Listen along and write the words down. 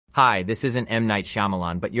Hi, this isn't M.Night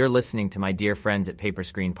Shyamalan, but you're listening to my dear friends at Paper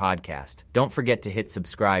Screen Podcast. Don't forget to hit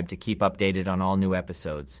subscribe to keep updated on all new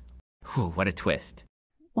episodes. Whew, what a twist.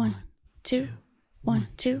 1, 2, 1,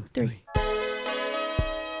 2, 3.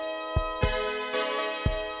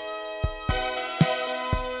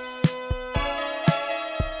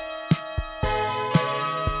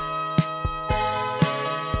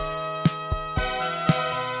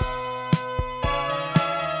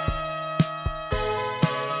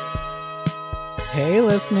 Hey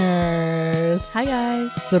listeners! Hi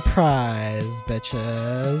guys. Surprise,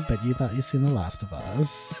 bitches. But you thought you seen The Last of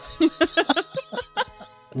Us.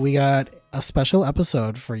 We got a special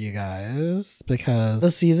episode for you guys because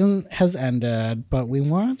the season has ended, but we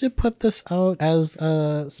wanted to put this out as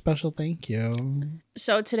a special thank you.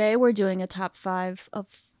 So today we're doing a top 5 of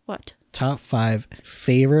what? Top 5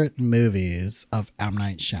 favorite movies of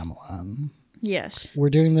M.Night Shyamalan. Yes.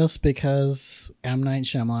 We're doing this because M.Night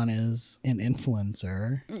Shyamalan is an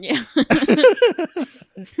influencer. Yeah.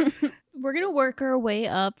 We're going to work our way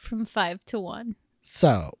up from 5 to 1.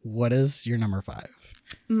 So, what is your number 5?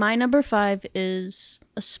 My number 5 is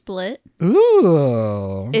a Split.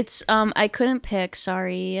 Ooh. It's, I couldn't pick,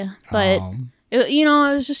 sorry. But, it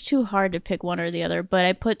was just too hard to pick one or the other. But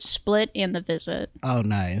I put Split and The Visit. Oh,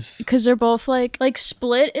 nice. Because they're both like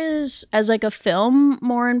Split is, as like a film,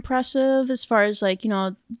 more impressive as far as like,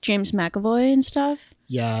 James McAvoy and stuff.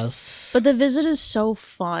 Yes. But The Visit is so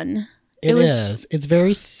fun. It is. It's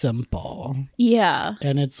very simple. Yeah.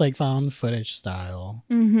 And it's like found footage style.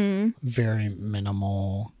 Mm-hmm. Very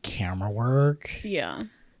minimal camera work. Yeah.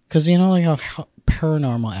 Because like how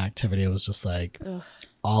Paranormal Activity was just like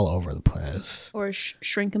all over the place. Or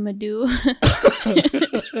Shrink-a-Madoo.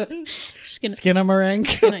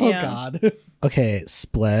 Skin-a-Marink. Oh, God. Okay,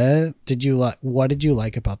 Split. What did you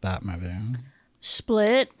like about that movie?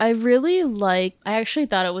 Split, I actually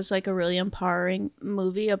thought it was like a really empowering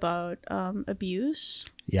movie about abuse.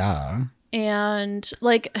 Yeah. And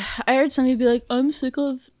like I heard somebody be like, I'm sick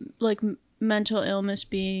of like mental illness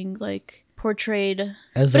being like portrayed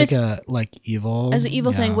as like evil. As an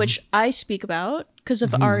evil thing, which I speak about because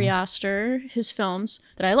of Ari Aster, his films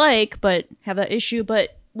that I like but have that issue.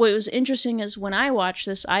 But what was interesting is when I watched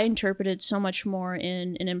this, I interpreted so much more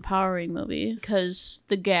in an empowering movie because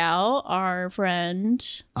the gal, our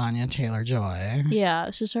friend Anya Taylor-Joy. Yeah,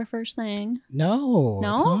 this is her first thing. No,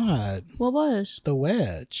 it's not. What was? The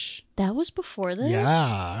Witch. That was before this?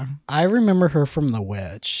 Yeah. I remember her from The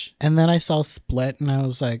Witch. And then I saw Split and I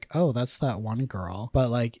was like, oh, that's that one girl. But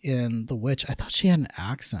like in The Witch, I thought she had an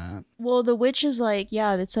accent. Well, The Witch is like,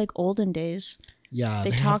 it's like olden days. Yeah,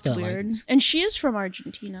 they talk weird. And she is from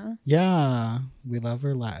Argentina. Yeah, we love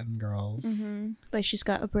her Latin girls. Mm-hmm. But she's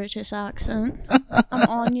got a British accent. I'm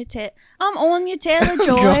on your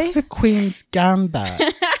Taylor-Joy. Queen's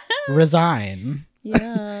Gambit. Resign.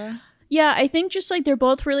 Yeah. Yeah, I think just like they're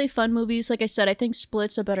both really fun movies. Like I said, I think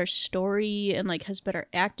Split's a better story and like has better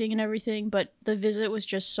acting and everything. But The Visit was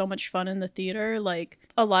just so much fun in the theater. Like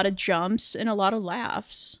a lot of jumps and a lot of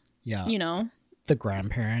laughs. Yeah. The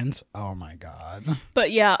grandparents, oh my god.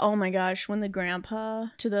 But yeah, oh my gosh, when the grandpa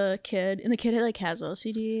to the kid, and the kid like has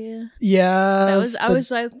OCD. Yeah. I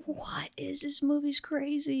was like, what is this movie's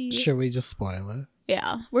crazy? Should we just spoil it?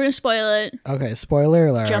 Yeah, we're gonna spoil it. Okay, spoiler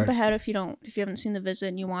alert. Jump ahead if you haven't seen The Visit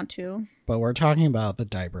and you want to. But we're talking about the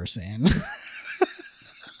diaper scene.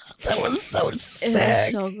 That was so sick. It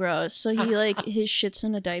was so gross. So he like his shit's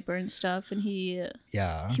in a diaper and stuff, and he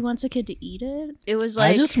wants a kid to eat it. It was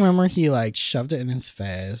like, I just remember he like shoved it in his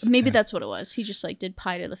face. Maybe that's what it was. He just like did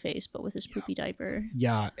pie to the face, but with his poopy diaper.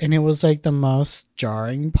 Yeah, and it was like the most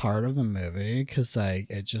jarring part of the movie because like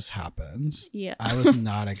it just happens. Yeah, I was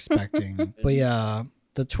not expecting, but yeah.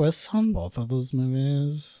 The twists on both of those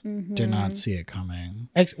movies, did not see it coming.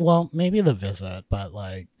 Well, maybe The Visit, but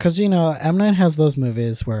like, because M. Night has those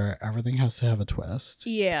movies where everything has to have a twist.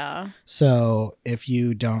 Yeah. So if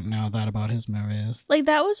you don't know that about his movies, like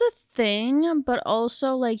that was a thing, but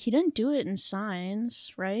also like he didn't do it in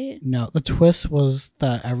Signs, right? No, the twist was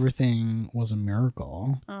that everything was a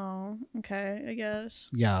miracle. Oh, okay, I guess.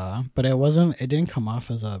 Yeah, but it didn't come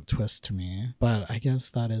off as a twist to me. But I guess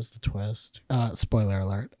that is the twist. Spoiler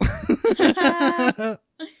alert.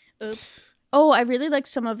 Oops. Oh, I really like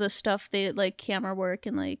some of the stuff they like camera work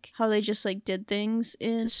and like how they just like did things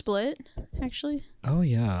in Split, actually. Oh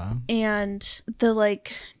yeah. And the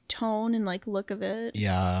like tone and like look of it.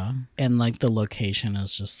 Yeah. And like the location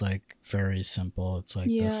is just like very simple. It's like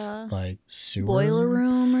this like sewer boiler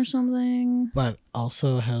room or something. But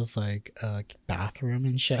also has like a bathroom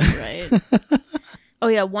and shit. Right. Oh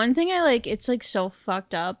yeah, one thing I like, it's like so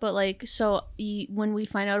fucked up, but like, so when we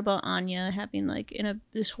find out about Anya having like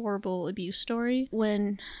this horrible abuse story,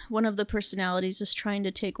 when one of the personalities is trying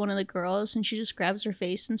to take one of the girls and she just grabs her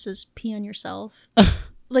face and says, "Pee on yourself."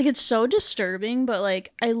 Like, it's so disturbing, but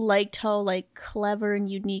like, I liked how like clever and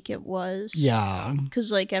unique it was. Yeah. Because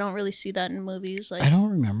like, I don't really see that in movies. Like, I don't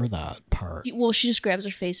remember that part. Well, she just grabs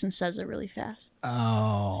her face and says it really fast.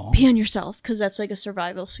 Oh. Pee on yourself, because that's like a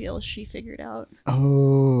survival skill she figured out.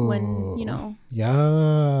 Oh. When, you know.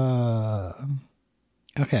 Yeah.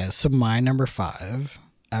 Okay, so my number 5.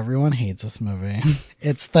 Everyone hates this movie.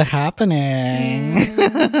 It's The Happening.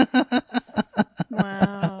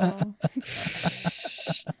 Wow.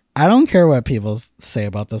 I don't care what people say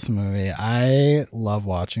about this movie. I love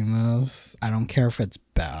watching this. I don't care if it's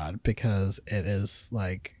bad because it is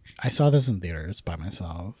like, I saw this in theaters by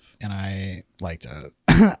myself and I liked it.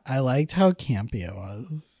 I liked how campy it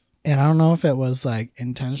was. And I don't know if it was like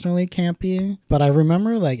intentionally campy, but I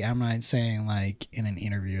remember like M.Night saying like in an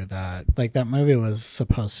interview that like that movie was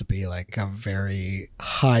supposed to be like a very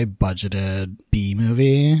high budgeted B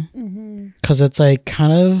movie. Because it's like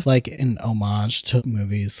kind of like an homage to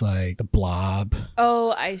movies like The Blob.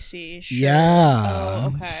 Oh, I see. Sure. Yeah.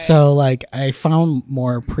 Oh, okay. So like I found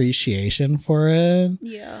more appreciation for it.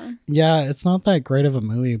 Yeah. Yeah, it's not that great of a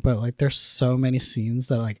movie, but like there's so many scenes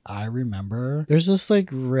that like I remember. There's this like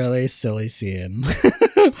really silly scene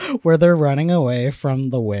where they're running away from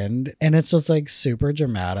the wind and it's just like super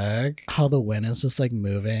dramatic how the wind is just like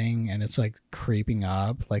moving and it's like creeping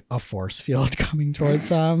up like a force field coming towards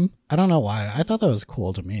them. I don't know why. I thought that was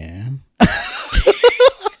cool to me.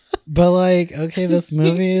 But like, okay, this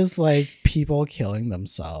movie is like people killing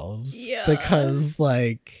themselves because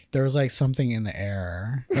like there's like something in the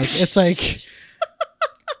air. Like it's like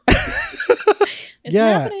It's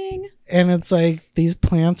happening. And it's like these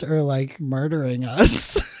plants are like murdering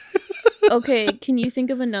us. Okay, can you think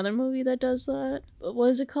of another movie that does that? What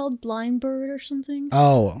is it called? Blind Bird or something?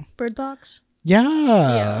 Oh. Bird Box?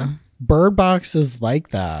 Yeah. Bird Box is like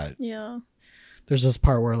that. Yeah. There's this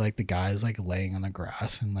part where like the guy's like laying on the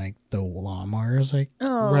grass and like the lawnmower is like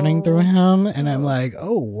running through him and I'm like,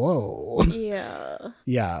 oh, whoa. Yeah.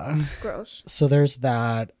 Yeah. Gross. So there's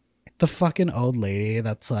that. The fucking old lady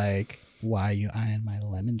that's like, why you eyeing my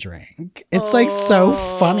lemon drink? It's like so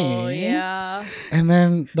funny. Yeah. And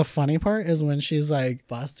then the funny part is when she's like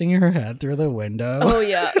busting her head through the window. Oh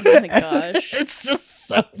yeah. Oh my gosh. It's just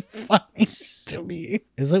so funny to me.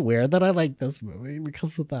 Is it weird that I like this movie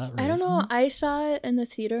because of that reason? I don't know. I saw it in the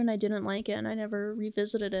theater and I didn't like it and I never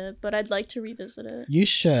revisited it, but I'd like to revisit it. You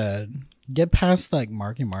should. Get past like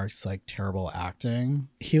Marky Mark's like terrible acting.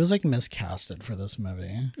 He was like miscasted for this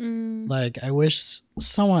movie. Like I wish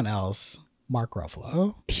someone else, Mark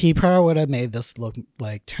Ruffalo, he probably would have made this look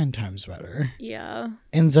like 10 times better. Yeah.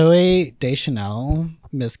 And Zoe Deschanel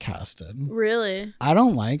miscasted. Really? I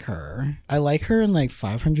don't like her. I like her in like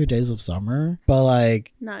 500 Days of Summer, but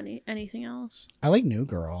like not anything else. I like New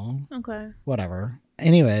Girl. Okay. Whatever.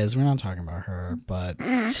 Anyways, we're not talking about her, but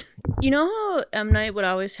you know how M. Night would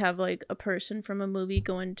always have like a person from a movie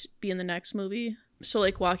going to be in the next movie? So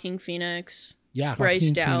like Joaquin Phoenix, Bryce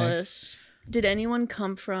Joaquin Dallas. Phoenix. Did anyone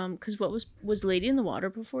come from, because what was Lady in the Water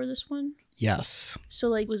before this one? Yes. So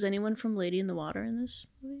like was anyone from Lady in the Water in this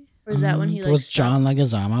movie? Or is that when he like was John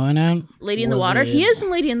Leguizamo in it? Lady in the Water? He is in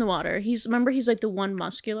Lady in the Water. He's like the one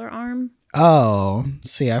muscular arm. Oh,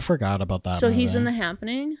 see, I forgot about that. So movie. he's in The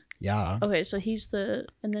Happening? Yeah. Okay, so he's the,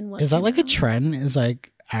 and then what? Is that like a trend? Is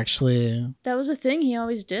like actually that was a thing he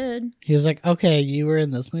always did. He was like, okay, you were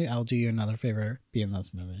in this movie, I'll do you another favor, be in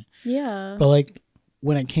this movie. Yeah. But like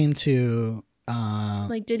when it came to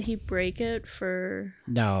like did he break it for?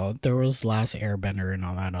 No, there was Last Airbender and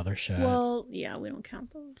all that other shit. Well, yeah, we don't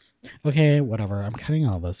count those. Okay, whatever. I'm cutting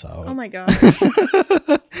all this out. Oh my god.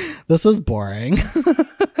 This is boring.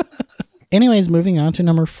 Anyways, moving on to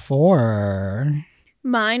number 4.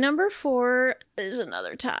 My number 4 is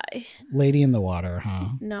another tie. Lady in the Water,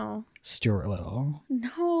 huh? No. Stuart Little.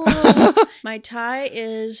 No. My tie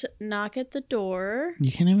is Knock at the Door.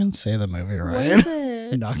 You can't even say the movie right. What is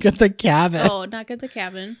it? Knock at the Cabin. Oh, Knock at the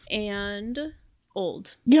Cabin. And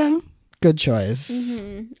Old. Yeah. Good choice.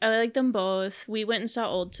 Mm-hmm. I like them both. We went and saw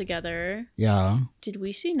Old together. Yeah. Did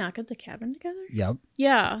we see Knock at the Cabin together? Yep.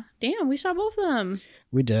 Yeah. Damn, we saw both of them.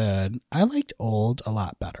 We did. I liked Old a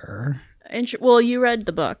lot better. Well, you read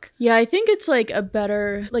the book. Yeah, I think it's like a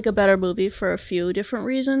better movie for a few different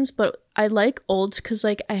reasons, but I like Old because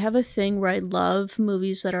like I have a thing where I love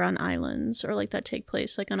movies that are on islands or like that take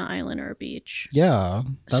place like on an island or a beach. Yeah,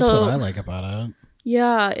 that's what I like about it.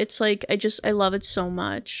 Yeah, it's like I love it so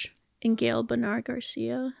much. And Gail Bernard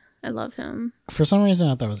Garcia. I love him. For some reason,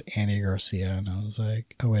 I thought it was Andy Garcia, and I was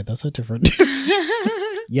like, oh, wait, that's a different dude.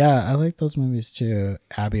 Yeah, I like those movies too.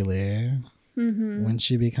 Abby Lee. When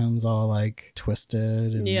she becomes all like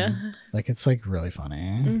twisted and like it's like really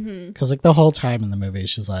funny because like the whole time in the movie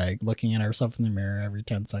she's like looking at herself in the mirror every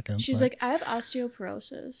 10 seconds. She's like I have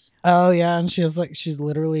osteoporosis. Oh yeah, and she has like she's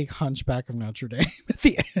literally Hunchback of Notre Dame at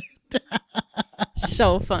the end.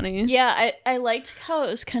 So funny. Yeah, I liked how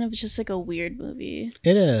it was kind of just like a weird movie.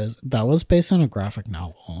 It is. That was based on a graphic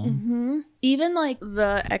novel. Even like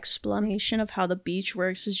the explanation of how the beach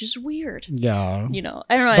works is just weird. Yeah. You know,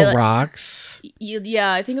 I don't know. The rocks.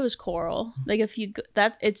 Yeah, I think it was coral. Like if you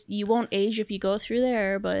you won't age if you go through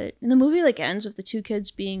there. But in the movie, like ends with the two kids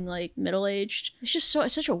being like middle aged. It's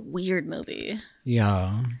such a weird movie.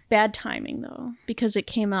 Yeah. Bad timing though, because it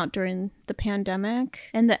came out during the pandemic,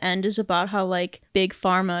 and the end is about how like big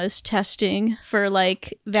pharma is testing for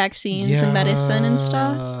like vaccines and medicine and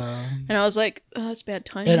stuff. And I was like, oh, that's bad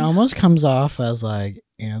timing. It almost comes off as like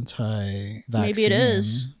anti-vaccine. Maybe it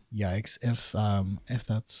is. Yikes! If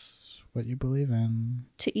that's what you believe in.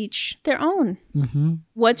 To each their own.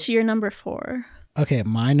 What's your number 4? Okay,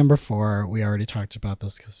 my number 4, we already talked about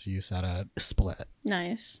this because you said it, Split.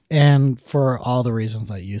 Nice. And for all the reasons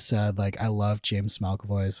that you said, like, I love James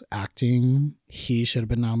McAvoy's acting. He should have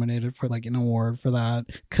been nominated for, like, an award for that.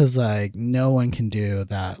 Because, like, no one can do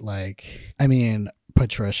that. Like, I mean,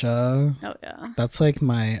 Patricia. Oh, yeah. That's, like,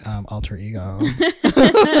 my alter ego.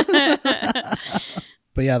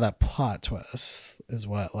 But, yeah, that plot twist is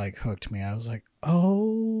what, like, hooked me. I was like,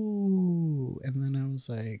 oh. And then I was,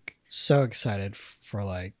 like... so excited for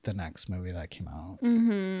like the next movie that came out.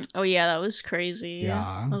 Oh yeah, that was crazy. Yeah,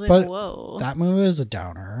 I was like, but whoa. That movie was a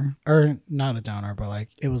downer, or not a downer, but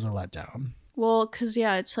like it was a letdown. Well, because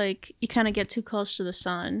yeah, it's like you kind of get too close to the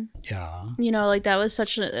sun. Yeah, you know, like that was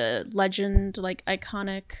such a legend, like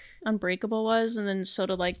iconic. Unbreakable was, and then so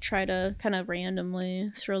to like try to kind of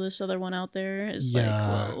randomly throw this other one out there is like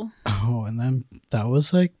whoa. Oh, and then that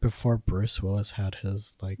was like before Bruce Willis had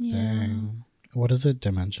his like thing. What is it?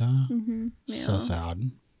 Dementia? So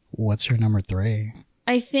sad. What's your number 3?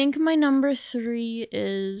 I think my number 3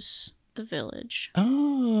 is The Village.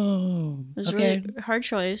 Oh, it was a really hard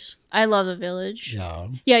choice. I love The Village.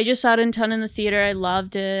 Yeah, I just saw it in the theater. I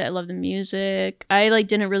loved it. I love the music. I like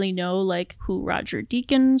didn't really know like who Roger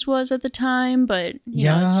Deakins was at the time, but you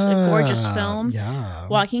know, it's a gorgeous film. Yeah,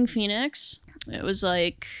 Joaquin Phoenix. It was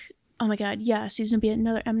like, oh my god, yes, he's gonna be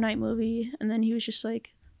another M.Night movie, and then he was just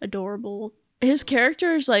like adorable. His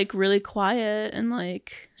character is like really quiet and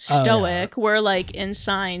like stoic, where like in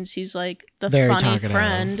Signs he's like the very funny talkative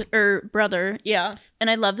friend or brother. Yeah.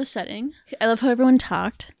 And I love the setting. I love how everyone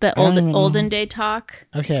talked. The olden day talk.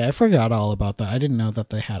 Okay, I forgot all about that. I didn't know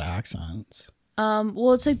that they had accents.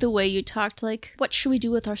 Well, it's like the way you talked, like, what should we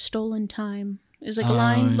do with our stolen time? Is like a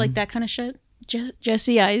line, like that kind of shit.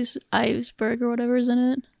 Jesse Eisenberg or whatever is in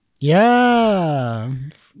it. Yeah.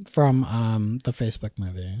 From the Facebook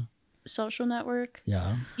movie. Social Network.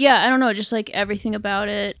 Yeah, I don't know, just like everything about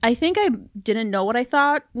it. I think I didn't know what I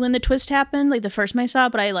thought when the twist happened, like the first time I saw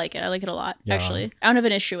it, but I like it a lot. Actually, I don't have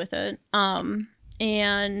an issue with it.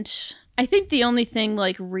 And I think the only thing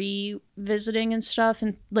like revisiting and stuff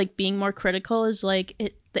and like being more critical is like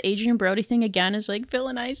the Adrian Brody thing again is like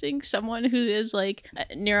villainizing someone who is like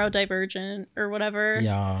neurodivergent or whatever.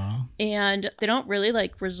 Yeah, and they don't really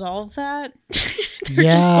like resolve that. They're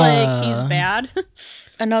just like, he's bad.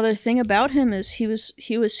 Another thing about him is he was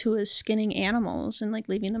who was skinning animals and like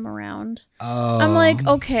leaving them around. Oh, I'm like,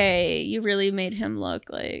 okay, you really made him look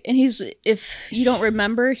like, and he's, if you don't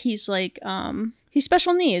remember, he's like he's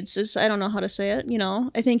special needs. I don't know how to say it. You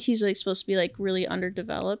know, I think he's like supposed to be like really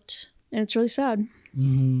underdeveloped, and it's really sad.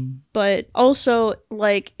 But also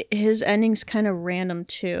like his ending's kind of random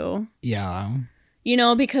too. Yeah. You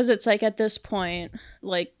know, because it's like at this point,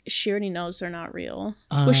 like she already knows they're not real.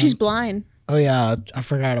 Well, she's blind. Oh yeah, I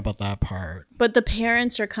forgot about that part. But the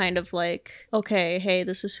parents are kind of like, okay, hey,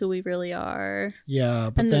 this is who we really are. Yeah,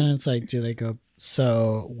 but then it's like, do they go?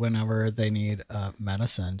 So whenever they need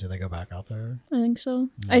medicine, do they go back out there? I think so.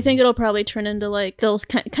 I think it'll probably turn into like they'll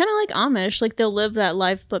kind of like Amish, like they'll live that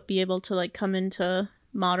life but be able to like come into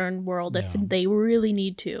modern world if they really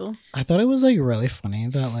need to. I thought it was like really funny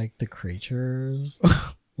that like the creatures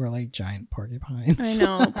were like giant porcupines. I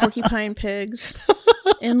know, porcupine pigs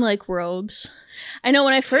in like robes. I know,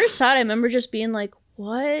 when I first saw it, I remember just being like,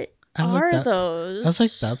 what are those? I was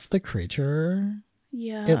like, that's the creature?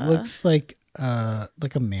 Yeah. It looks like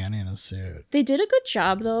like a man in a suit. They did a good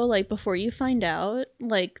job though, like before you find out,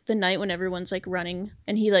 like the night when everyone's like running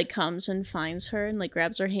and he like comes and finds her and like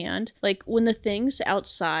grabs her hand. Like when the thing's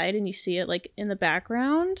outside and you see it like in the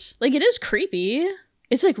background, like it is creepy.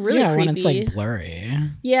 It's like really creepy. When it's like blurry.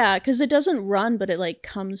 Yeah, because it doesn't run, but it like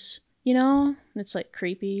comes, you know, and it's like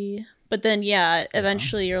creepy. But then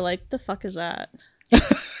eventually you're like, the fuck is that?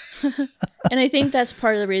 And I think that's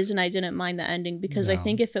part of the reason I didn't mind the ending, because I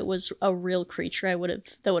think if it was a real creature,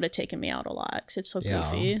 that would have taken me out a lot because it's so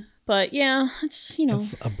goofy. But yeah, it's, you know,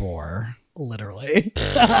 it's a bore, literally.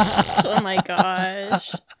 Oh my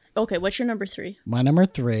gosh. Okay, what's your number 3? My number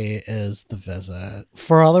 3 is The Visit.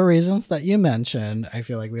 For all the reasons that you mentioned, I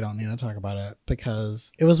feel like we don't need to talk about it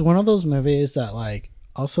because it was one of those movies that like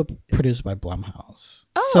also produced by Blumhouse.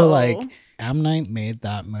 Oh. So like M.Night made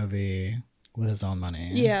that movie with his own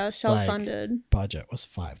money. Yeah, self-funded. Like, budget was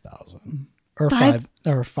 $5,000 or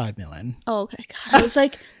 5 million. Oh, okay. God, I was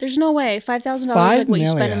like, there's no way $5,000 like what you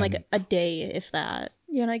spend in like a day, if that.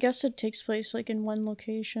 Yeah, and I guess it takes place like in one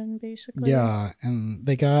location, basically. Yeah, and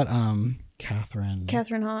they got Catherine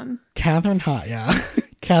Hahn. Yeah,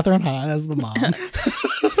 Catherine Hahn as the mom.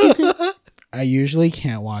 I usually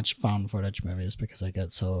can't watch found footage movies because I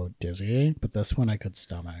get so dizzy, but this one I could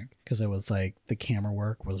stomach because it was like the camera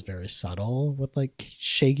work was very subtle with like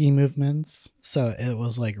shaky movements. So it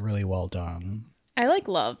was like really well done. I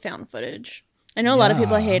love found footage. I know a lot of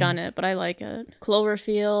people hate on it, but I like it.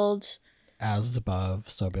 Cloverfield. As above,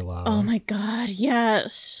 so below. Oh my God,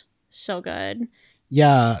 yes. So good.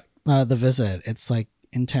 Yeah, The Visit. It's like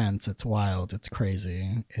intense. It's wild. It's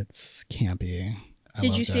crazy. It's campy.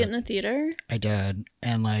 Did you see it in the theater? I did.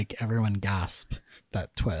 And like everyone gasped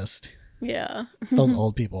that twist. Yeah. Those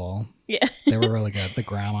old people. Yeah. They were really good. The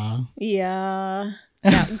grandma. Yeah.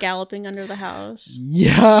 Galloping under the house.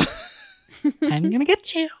 Yeah. I'm gonna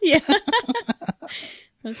get you. Yeah.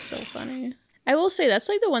 That's so funny. I will say that's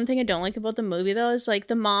like the one thing I don't like about the movie though, is like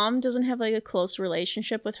the mom doesn't have like a close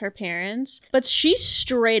relationship with her parents, but she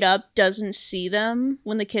straight up doesn't see them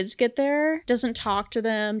when the kids get there, doesn't talk to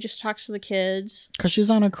them, just talks to the kids. Because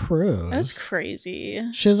she's on a cruise. That's crazy.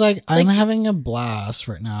 She's like, I'm having a blast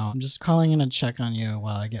right now. I'm just calling in to check on you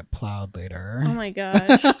while I get plowed later. Oh my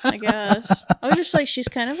gosh. I guess. I was just like, she's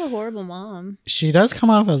kind of a horrible mom. She does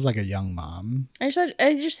come off as like a young mom. I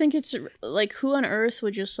just think it's like, who on earth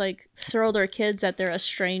would just like throw their kids at their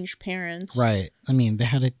estranged parents? Right. I mean, they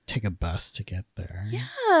had to take a bus to get there.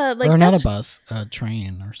 Yeah. Like, or not a bus, a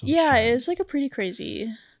train or something. Yeah, it's like a pretty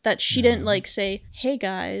crazy that she didn't like say, hey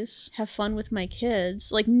guys, have fun with my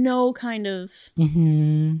kids. Like no kind of...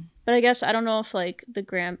 But I guess I don't know if like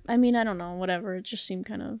I don't know, whatever. It just seemed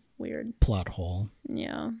kind of weird. Plot hole.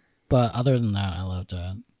 Yeah. But other than that, I loved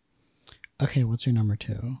it. Okay, what's your number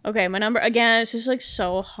 2? Okay, my number, again, it's just like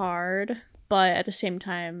so hard, but at the same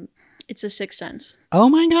time, it's The Sixth Sense. Oh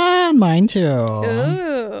my God, mine too.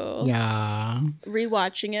 Ooh. Yeah.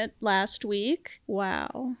 Rewatching it last week.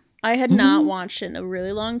 Wow. I had not watched it in a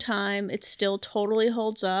really long time. It still totally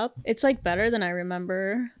holds up. It's like better than I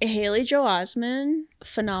remember. Haley Joel Osment,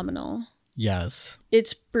 phenomenal. Yes.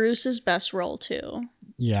 It's Bruce's best role too.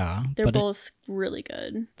 Yeah. They're both really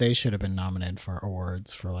good. They should have been nominated for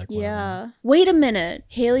awards for like whatever. Yeah. Wait a minute.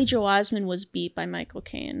 Haley Joel Osment was beat by Michael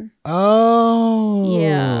Caine. Oh.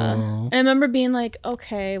 Yeah. And I remember being like,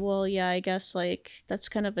 okay, well, yeah, I guess like that's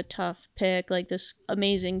kind of a tough pick, like this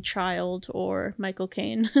amazing child or Michael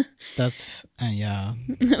Caine. That's, yeah.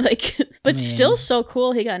 Like, but still so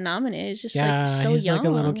cool he got nominated. He's just like so he's young. Like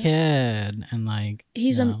a little kid. And like,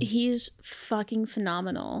 he's fucking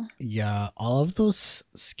phenomenal. Yeah. All of those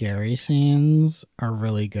scary scenes are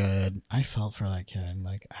really good. I felt for that kid.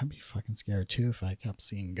 Like, I'd be fucking scared too if I kept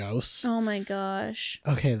seeing ghosts. Oh my gosh.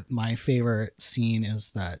 Okay, my favorite scene is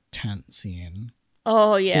that tent scene.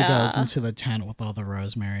 Oh yeah. He goes into the tent with all the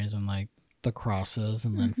rosemaries and like the crosses,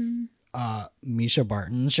 and then Misha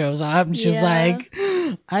Barton shows up and she's like,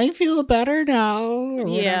 I feel better now, or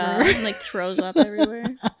whatever. And like throws up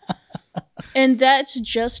everywhere. And that's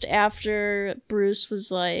just after Bruce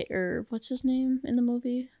was like, or what's his name in the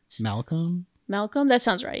movie? Malcolm? That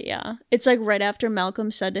sounds right, yeah. It's like right after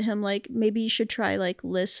Malcolm said to him, like, maybe you should try like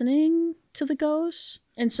listening to the ghosts.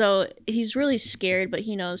 And so he's really scared, but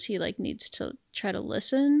he knows he like needs to try to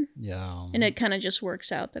listen. Yeah. And it kind of just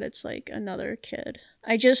works out that it's like another kid.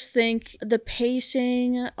 I just think the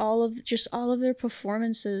pacing, all of their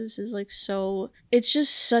performances is like it's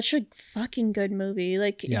just such a fucking good movie.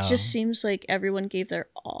 Like it just seems like everyone gave their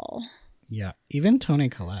all. Yeah, even Toni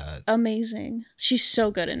Collette. Amazing. She's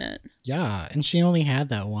so good in it. Yeah, and she only had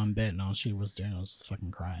that one bit and all she was doing was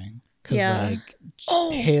fucking crying. Because like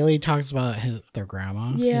Haley talks about their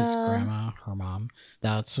grandma, Yeah. his grandma, her mom.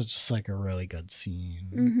 That's just like a really good scene.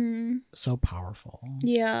 Mm-hmm. So powerful.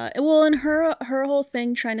 Yeah. Well, and her whole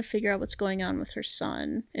thing trying to figure out what's going on with her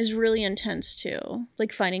son is really intense too.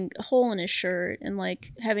 Like finding a hole in his shirt and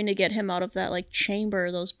like having to get him out of that like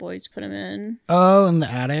chamber those boys put him in. Oh, in the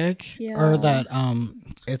attic? Yeah. Or that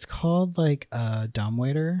it's called like a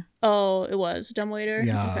dumbwaiter. Oh, it was a dumbwaiter?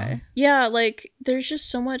 Yeah. Okay. Yeah, like there's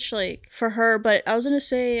just so much like for her, but I was gonna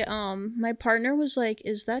say, my partner was like,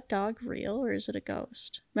 is that dog real or is it a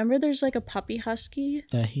ghost? Remember there's like a puppy husky?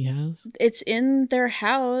 That he has? It's in their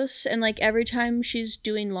house and like every time she's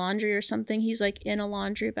doing laundry or something, he's like in a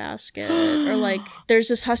laundry basket. Or like there's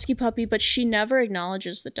this husky puppy, but she never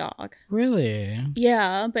acknowledges the dog. Really?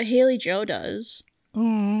 Yeah, but Haley Joe does.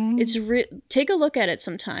 Aww. It's take a look at it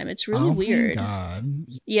sometime. It's really weird. Oh my god.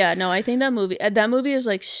 Yeah, no, I think that movie is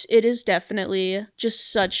like, it is definitely just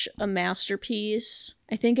such a masterpiece.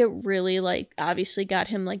 I think it really like obviously got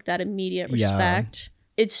him like that immediate respect.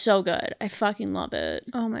 Yeah. It's so good. I fucking love it.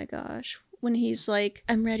 Oh my gosh. When he's like,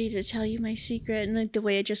 I'm ready to tell you my secret, and like the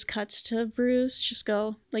way it just cuts to Bruce, just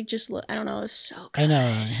go like, just look. I don't know, it's so good. I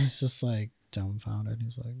know. He's just like dumbfounded.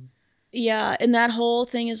 He's like, yeah, and that whole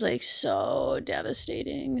thing is like so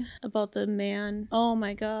devastating about the man. Oh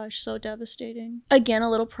my gosh, so devastating. Again,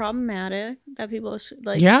 a little problematic that people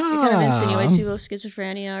like. Yeah, it kind of insinuates people with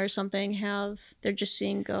schizophrenia or something they're just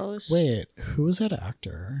seeing ghosts. Wait, who is that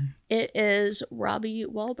actor? It is Robbie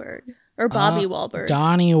Wahlberg or Bobby Wahlberg.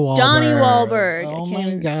 Donnie Wahlberg. Donnie Wahlberg. Oh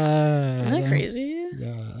my god, isn't that crazy? Yeah,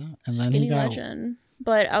 and then Skinny legend.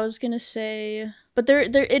 But I was gonna say, but there,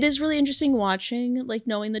 it is really interesting watching, like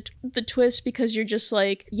knowing the twist, because you're just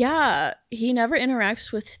like, yeah, he never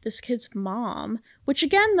interacts with this kid's mom. Which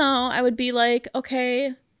again, though, I would be like,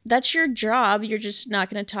 okay, that's your job. You're just not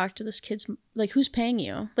gonna talk to this kid's, like, who's paying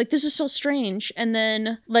you? Like, this is so strange. And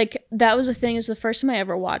then, like, that was the thing, is the first time I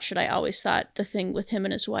ever watched it, I always thought the thing with him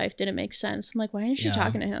and his wife didn't make sense. I'm like, why isn't she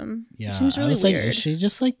talking to him? Yeah, it seems really I was weird. Like, is she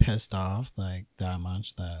just like pissed off like that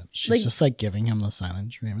much that she's like, just like giving him the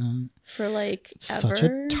silent treatment for like ever? Such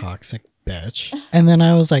a toxic bitch. And then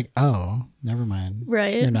I was like, oh, never mind.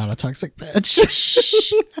 Right? You're not a toxic bitch.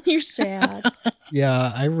 You're sad.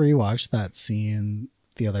 Yeah, I rewatched that scene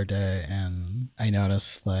the other day and I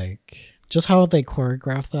noticed like just how they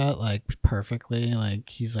choreograph that like perfectly. Like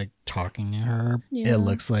he's like talking to her. Yeah. It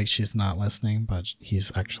looks like she's not listening, but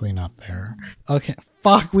he's actually not there. Okay,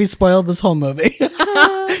 fuck, we spoiled this whole movie.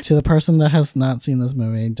 To the person that has not seen this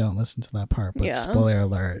movie, don't listen to that part, but spoiler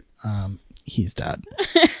alert, he's dead.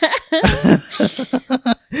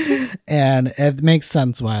 And it makes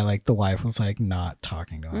sense why like the wife was like not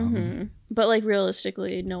talking to him. Mm-hmm. But like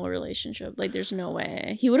realistically, no relationship. Like there's no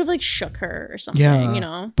way he would have like shook her or something. Yeah, you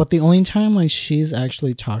know. But the only time like she's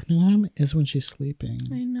actually talking to him is when she's sleeping.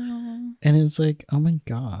 I know. And it's like, oh my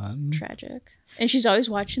god, tragic. And she's always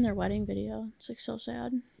watching their wedding video. It's like so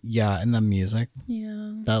sad. Yeah, and the music.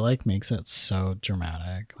 Yeah. That like makes it so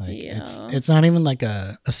dramatic. Like it's not even like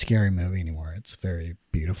a scary movie anymore. It's very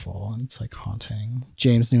beautiful and it's like haunting.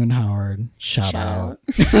 James Newton Howard, shout out.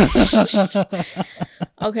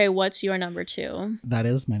 Okay, what's your number 2? That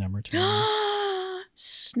is my number 2.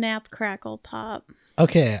 Snap, crackle, pop.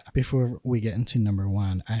 Okay, before we get into number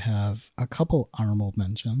 1, I have a couple honorable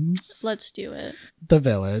mentions. Let's do it. The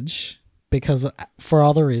Village. Because for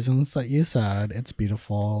all the reasons that you said, it's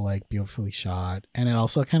beautiful, like beautifully shot. And it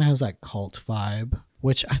also kind of has that cult vibe,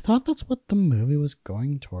 which I thought that's what the movie was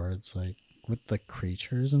going towards, like with the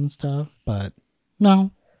creatures and stuff. But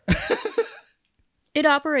no. They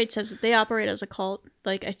operate as a cult.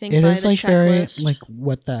 Like I think it by is the like checklist. Very like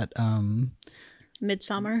what that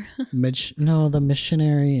Midsummer. The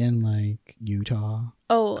missionary in like Utah.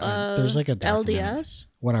 Oh, there's like a LDS.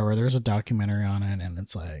 Whatever. There's a documentary on it, and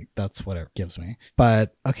it's like that's what it gives me.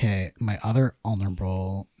 But okay, my other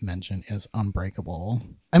honorable mention is Unbreakable.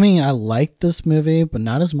 I mean, I like this movie, but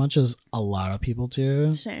not as much as a lot of people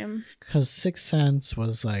do. Same. Because Sixth Sense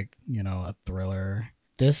was like, you know, a thriller.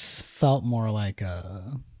 This felt more like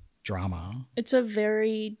a drama. It's a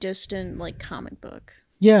very distant like comic book.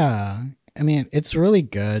 Yeah. I mean, it's really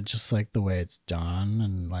good, just like the way it's done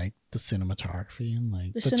and like the cinematography and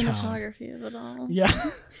like the cinematography of it all. Yeah.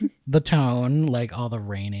 The tone, like all the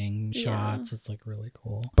raining shots, it's like really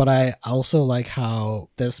cool. But I also like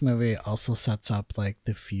how this movie also sets up like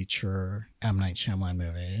the future M.Night Shyamalan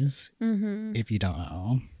movies. Mm-hmm. If you don't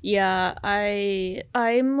know. Yeah,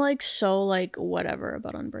 I'm like so like whatever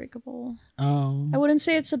about Unbreakable. Oh. I wouldn't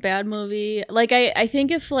say it's a bad movie. Like I think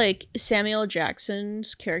if like Samuel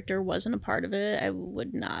Jackson's character wasn't a part of it, I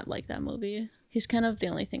would not like that movie. He's kind of the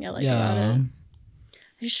only thing I like about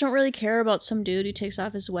it. I just don't really care about some dude who takes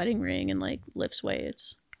off his wedding ring and like lifts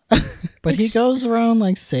weights. But he goes around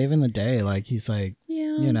like saving the day. Like he's like,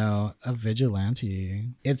 Yeah. you know, a vigilante.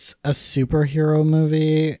 It's a superhero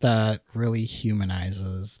movie that really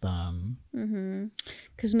humanizes them.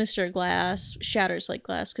 Because Mr. Glass shatters like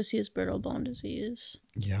glass because he has brittle bone disease.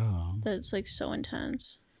 Yeah. That's like so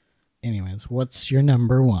intense. Anyways, what's your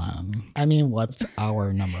number one? I mean, what's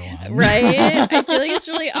our number one? Right? I feel like it's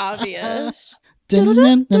really obvious.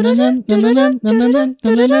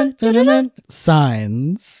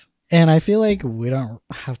 Signs. And I feel like we don't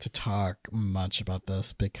have to talk much about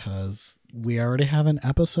this because we already have an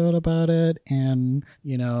episode about it. And,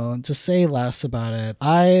 you know, to say less about it,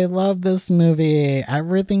 I love this movie.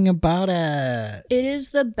 Everything about it. It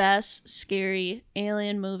is the best scary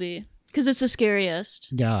alien movie because it's the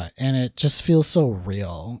scariest. Yeah, and it just feels so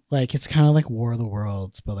real. Like, it's kind of like War of the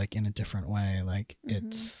Worlds, but like in a different way. Like,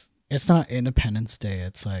 it's not Independence Day.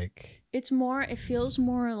 It's like... It feels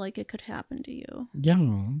more like it could happen to you.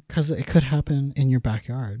 Yeah, because it could happen in your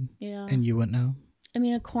backyard. Yeah. And you wouldn't know. I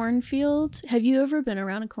mean, a cornfield. Have you ever been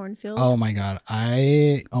around a cornfield? Oh my God.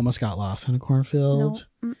 I almost got lost in a cornfield.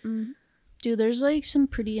 No. Dude, there's like some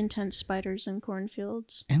pretty intense spiders in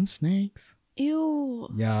cornfields. And snakes. Ew.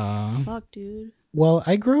 Yeah. Fuck, dude. Well,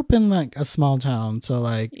 I grew up in like a small town. So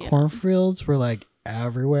like cornfields were like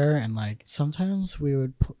everywhere. And like sometimes we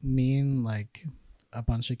would like... a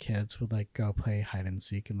bunch of kids would like go play hide and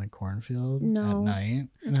seek in the cornfield at night,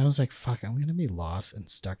 and I was like, fuck, I'm gonna be lost and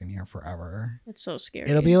stuck in here forever. It's so scary.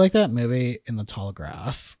 It'll be like that movie In the Tall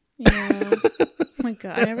Grass. Yeah. Oh my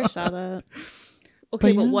God, I never saw that.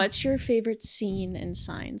 Okay, but what's your favorite scene in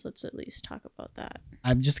Signs? Let's at least talk about that.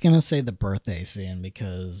 I'm just gonna say the birthday scene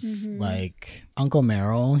because like Uncle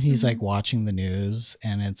Merrill, he's like watching the news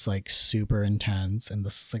and it's like super intense, and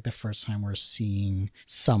this is like the first time we're seeing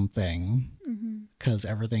something because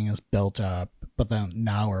everything is built up, but then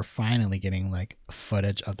now we're finally getting like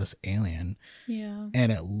footage of this alien. Yeah.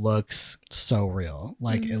 And it looks so real.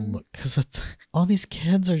 Like because it's all these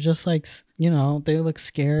kids are just like, you know, they look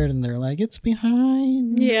scared and they're like, it's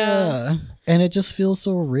behind. Yeah. And it just feels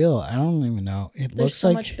so real. I don't even know. It There's looks so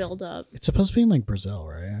like much build up. it's supposed to be in like Brazil,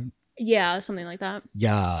 right? Yeah, something like that.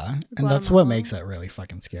 Yeah. And that's what makes it really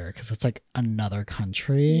fucking scary because it's like another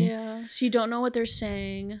country. Yeah. So you don't know what they're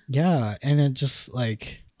saying. Yeah. And it just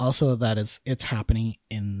like also that it's happening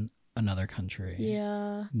in another country.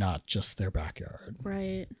 Yeah. Not just their backyard.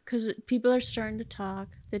 Right. Because people are starting to talk.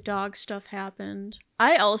 The dog stuff happened.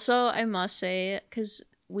 I must say, because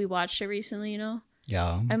we watched it recently, you know?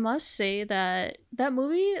 Yeah. I must say that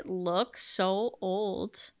movie looks so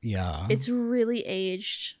old. Yeah. It's really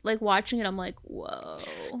aged. Like watching it, I'm like, whoa.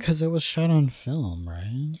 Because it was shot on film,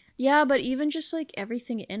 right? Yeah, but even just like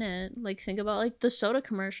everything in it. Like think about like the soda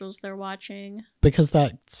commercials they're watching. Because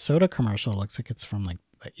that soda commercial looks like it's from like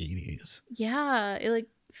the 80s. Yeah, it like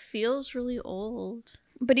feels really old.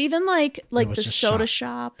 But even like the soda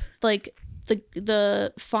shop, like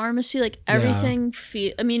the pharmacy, like everything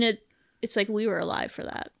I mean it's like we were alive for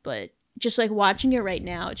that, but just like watching it right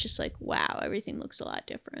now, it's just like wow, everything looks a lot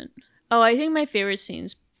different. Oh, I think my favorite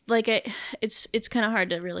scenes, like it's kind of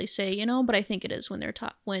hard to really say, you know, but I think it is when they're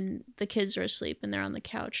when the kids are asleep and they're on the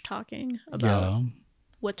couch talking about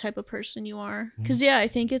what type of person you are. Because I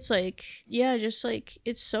think it's like just like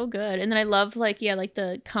it's so good. And then I love like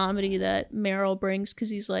the comedy that Meryl brings,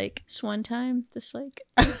 because he's like, this one time this like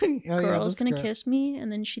girl's gonna kiss me,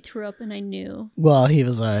 and then she threw up and I knew. Well, he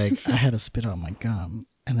was like, I had to spit out my gum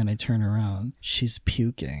and then I turn around, she's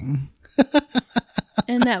puking.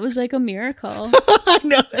 And that was like a miracle. I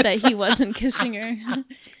know that he wasn't kissing her.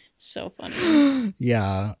 It's so funny.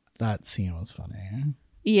 Yeah, that scene was funny.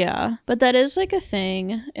 Yeah, but that is like a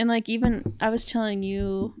thing. And like even I was telling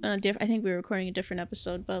you I think we were recording a different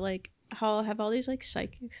episode, but like how I have all these like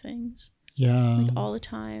psychic things. Yeah. Like all the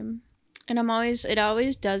time. And it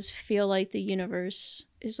always does feel like the universe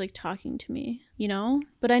is like talking to me, you know?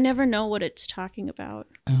 But I never know what it's talking about.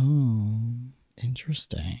 Oh,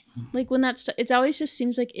 interesting. Like when it always just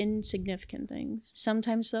seems like insignificant things.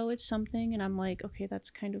 Sometimes though it's something and I'm like, okay,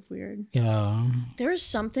 that's kind of weird. Yeah. There was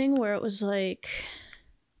something where it was like,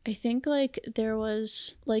 I think like there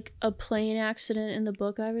was like a plane accident in the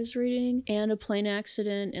book I was reading, and a plane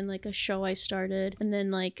accident in like a show I started, and then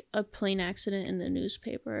like a plane accident in the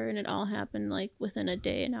newspaper, and it all happened like within a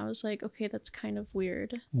day. And I was like, okay, that's kind of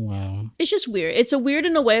weird. Wow. It's just weird. It's a weird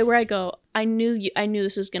in a way where I go, I knew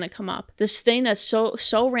this was gonna come up. This thing that's so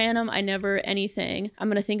random. I'm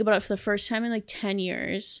gonna think about it for the first time in like 10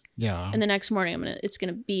 years. Yeah. And the next morning it's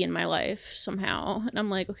gonna be in my life somehow. And I'm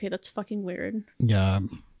like, okay, that's fucking weird. Yeah.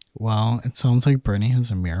 Well, it sounds like Brittany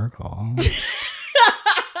has a miracle.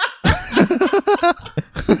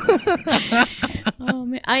 Oh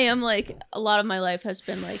man, I am like a lot of my life has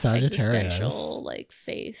been like Sagittarius. existential, like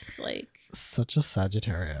faith, like Such a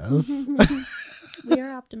Sagittarius. we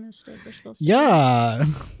are optimistic. We're supposed to. Yeah.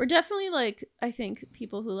 We're definitely like, I think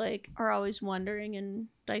people who like are always wondering and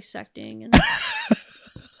dissecting, and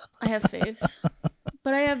I have faith.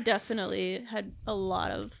 But I have definitely had a lot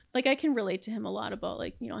of, like, I can relate to him a lot about,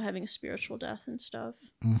 like, you know, having a spiritual death and stuff.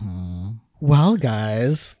 Mm-hmm. Well,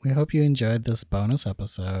 guys, we hope you enjoyed this bonus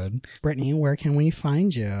episode. Brittany, where can we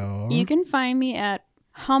find you? You can find me at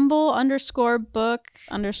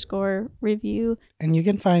humble_book_review. And you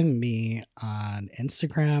can find me on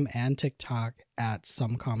Instagram and TikTok at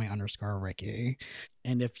somecallme_Ricky.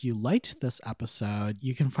 And if you liked this episode,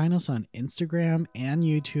 you can find us on Instagram and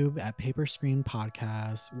YouTube at Paper Screen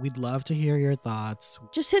Podcast. We'd love to hear your thoughts.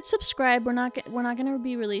 Just hit subscribe. We're not going to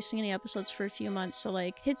be releasing any episodes for a few months, so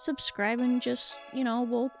like hit subscribe and just, you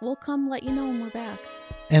know, we'll come let you know when we're back.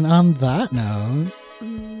 And on that note,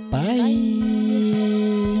 bye.